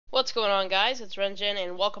What's going on, guys? It's Renjin,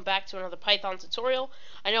 and welcome back to another Python tutorial.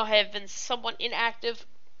 I know I have been somewhat inactive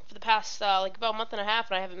for the past like about a month and a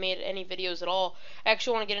half, and I haven't made any videos at all. I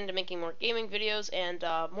actually want to get into making more gaming videos and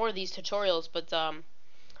more of these tutorials, but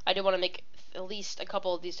I do want to make at least a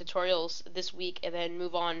couple of these tutorials this week, and then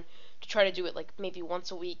move on to try to do it like maybe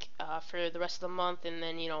once a week for the rest of the month, and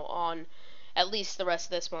then on at least the rest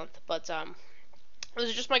of this month. But those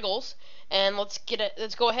are just my goals, and let's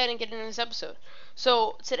go ahead and get into this episode.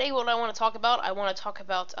 So today, what I want to talk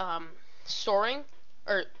about, sorting.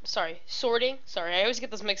 Sorry, I always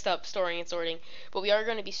get this mixed up, storing and sorting. But we are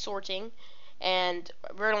going to be sorting, and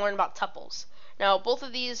we're going to learn about tuples. Now, both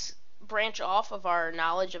of these branch off of our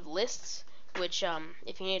knowledge of lists, which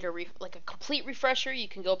if you need a complete refresher, you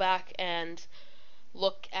can go back and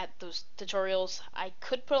look at those tutorials. I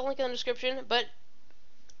could put a link in the description, but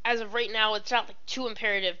as of right now, it's not like too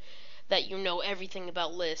imperative that you know everything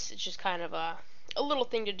about lists. It's just kind of a little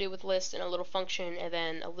thing to do with lists and a little function, and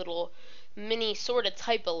then a little mini sort of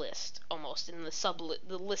type of list almost in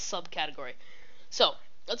the list subcategory. So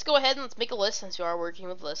let's go ahead and let's make a list, since you are working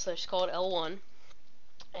with lists. Let's call it L1,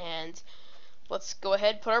 and let's go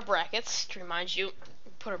ahead and put our brackets. To remind you,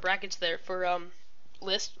 put our brackets there for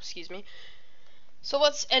list. Excuse me. So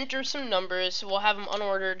let's enter some numbers. We'll have them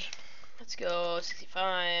unordered. Let's go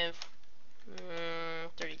 65,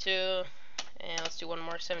 32, and let's do one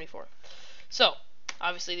more, 74. So,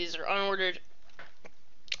 obviously these are unordered,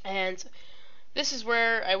 and this is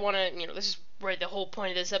where I want to, this is where the whole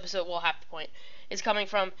point of this episode, well, half the point, is coming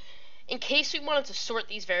from. In case we wanted to sort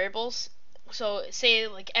these variables, so say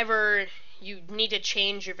like ever you need to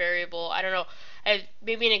change your variable, I don't know,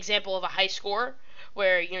 maybe an example of a high score,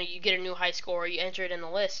 where you get a new high score, you enter it in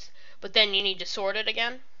the list, but then you need to sort it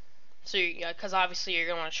again. So, because obviously you're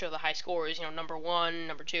going to want to show the high scores, number 1,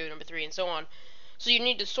 number 2, number 3, and so on. So you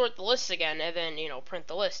need to sort the lists again, and then, print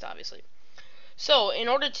the list, obviously. So, in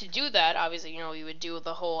order to do that, obviously, you would do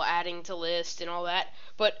the whole adding to list and all that.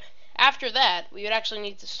 But after that, we would actually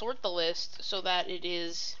need to sort the list so that it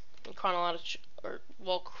is chronological. I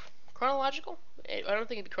don't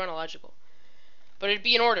think it'd be chronological, but it'd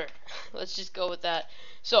be in order. Let's just go with that.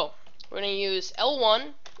 So, we're going to use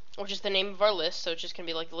L1, which is the name of our list, so it's just going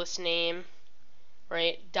to be like the list name,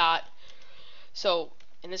 right, dot, so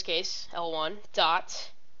in this case, L1,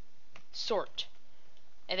 dot, sort,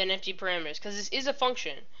 and then empty parameters, because this is a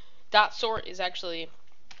function. Dot sort is actually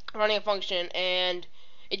running a function, and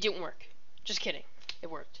it didn't work. Just kidding,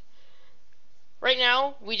 it worked. Right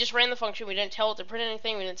now, we just ran the function, we didn't tell it to print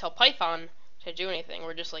anything, we didn't tell Python to do anything,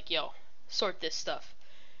 we're just like, yo, sort this stuff.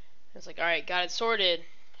 And it's like, alright, got it sorted.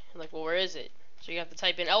 I'm like, well, where is it? So you have to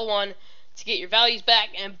type in L1 to get your values back,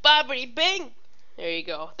 and bobbity bing! There you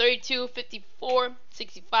go. 32, 54,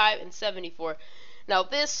 65, and 74. Now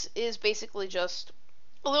this is basically just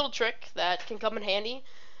a little trick that can come in handy.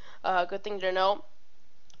 Good thing to know.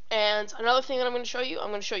 And another thing that I'm going to show you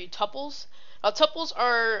tuples. Now tuples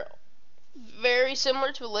are very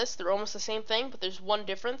similar to a list. They're almost the same thing, but there's one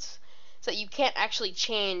difference. It's that you can't actually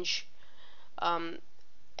change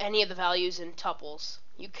any of the values in tuples.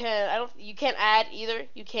 You can't add either.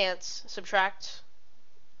 You can't subtract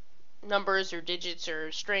numbers or digits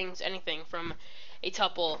or strings, anything from a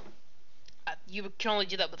tuple. You can only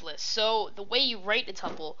do that with lists. So the way you write a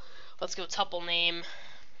tuple, let's go tuple name,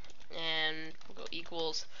 and we'll go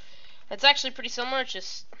equals. It's actually pretty similar. It's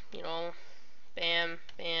just bam, bam,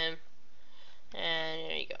 and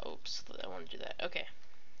there you go. Oops, I want to do that. Okay,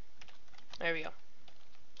 there we go.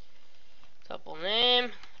 Tuple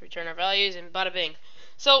name, return our values, and bada bing.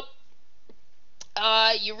 So,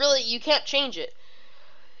 you can't change it.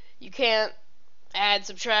 You can't add,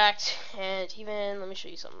 subtract, and even, let me show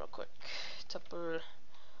you something real quick. Tuple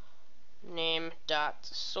name dot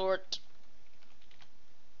sort.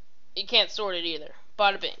 You can't sort it either.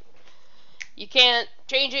 Bada bing. You can't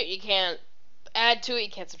change it, you can't add to it,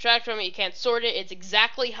 you can't subtract from it, you can't sort it. It's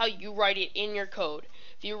exactly how you write it in your code.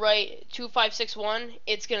 If you write 2561,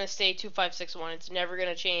 it's going to stay 2561. It's never going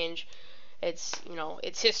to change. It's,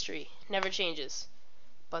 it's history. Never changes.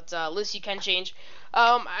 But lists you can change.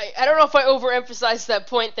 I don't know if I overemphasized that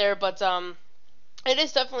point there, but it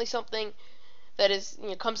is definitely something that is,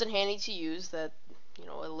 comes in handy to use, that,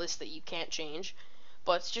 a list that you can't change.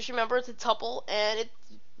 But just remember, it's a tuple, and it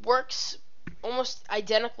works almost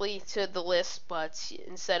identically to the list, but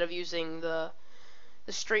instead of using the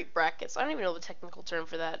straight brackets, I don't even know the technical term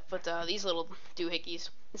for that, but these little doohickeys,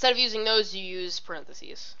 instead of using those, you use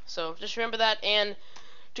parentheses. So just remember that. And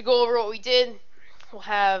to go over what we did, we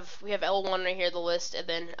have L1 right here, the list, and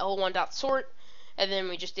then L1.sort, and then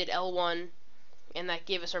we just did L1, and that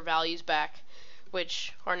gave us our values back.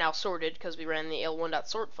 which are now sorted because we ran the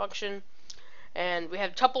L1.sort function. And we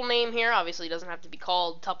have tuple name here. Obviously, it doesn't have to be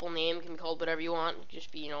called tuple name. It can be called whatever you want. Just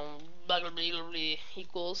be, blah, blah, blah, blah, blah,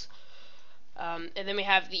 equals. And then we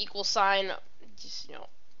have the equal sign. Just,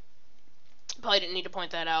 probably didn't need to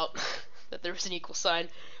point that out, that there was an equal sign.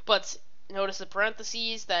 But notice the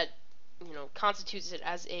parentheses that, constitutes it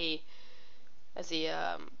as a,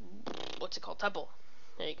 what's it called? Tuple.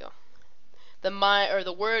 There you go.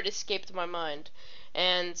 The word escaped my mind.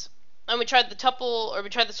 And we tried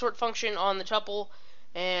the sort function on the tuple,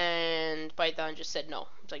 and Python just said no.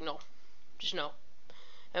 It's like, no. Just no.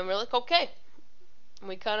 And we're like, okay.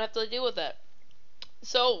 We kind of have to deal with that.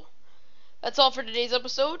 So, that's all for today's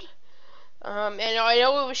episode. And I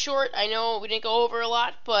know it was short. I know we didn't go over a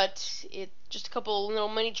lot, but just a couple little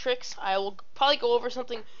mini tricks. I will probably go over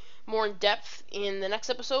something more in depth in the next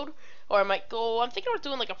episode, or I might go. I'm thinking about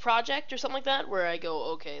doing like a project or something like that, where I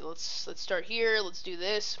go, okay, let's start here. Let's do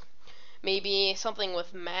this. Maybe something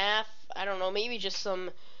with math. I don't know. Maybe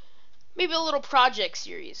maybe a little project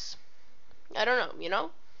series. I don't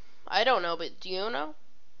know. I don't know, but do you know?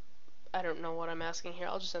 I don't know what I'm asking here.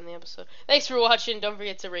 I'll just end the episode. Thanks for watching. Don't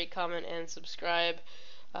forget to rate, comment, and subscribe.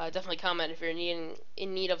 Definitely comment if you're in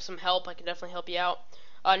need of some help. I can definitely help you out.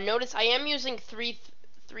 Notice I am using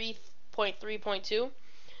 3.3.2,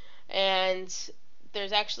 and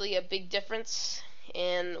there's actually a big difference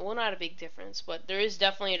well, not a big difference, but there is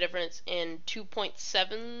definitely a difference in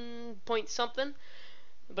 2.7 point something,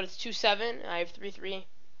 but it's 2.7. I have 3.3.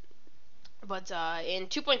 But in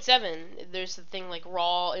 2.7, there's the thing like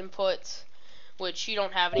raw input, which you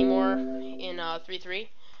don't have anymore in 3.3.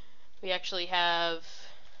 We actually have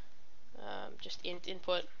just int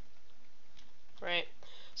input, right?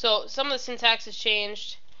 So some of the syntax has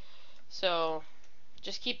changed, so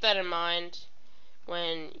just keep that in mind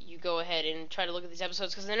when you go ahead and try to look at these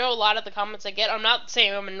episodes, because I know a lot of the comments I get, I'm not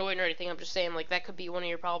saying I'm annoyed or anything, I'm just saying like that could be one of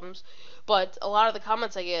your problems, but a lot of the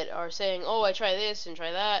comments I get are saying, oh, I try this and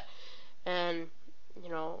try that, and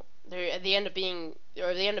they end up using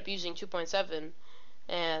 2.7,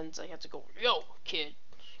 and I have to go, yo, kid,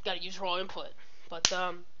 gotta use raw input. But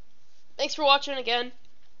thanks for watching again.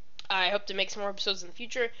 I hope to make some more episodes in the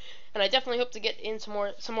future, and I definitely hope to get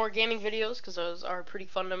into some more gaming videos, because those are pretty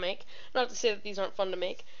fun to make. Not to say that these aren't fun to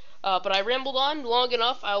make, but I rambled on long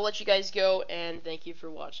enough. I'll let you guys go, and thank you for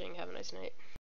watching. Have a nice night.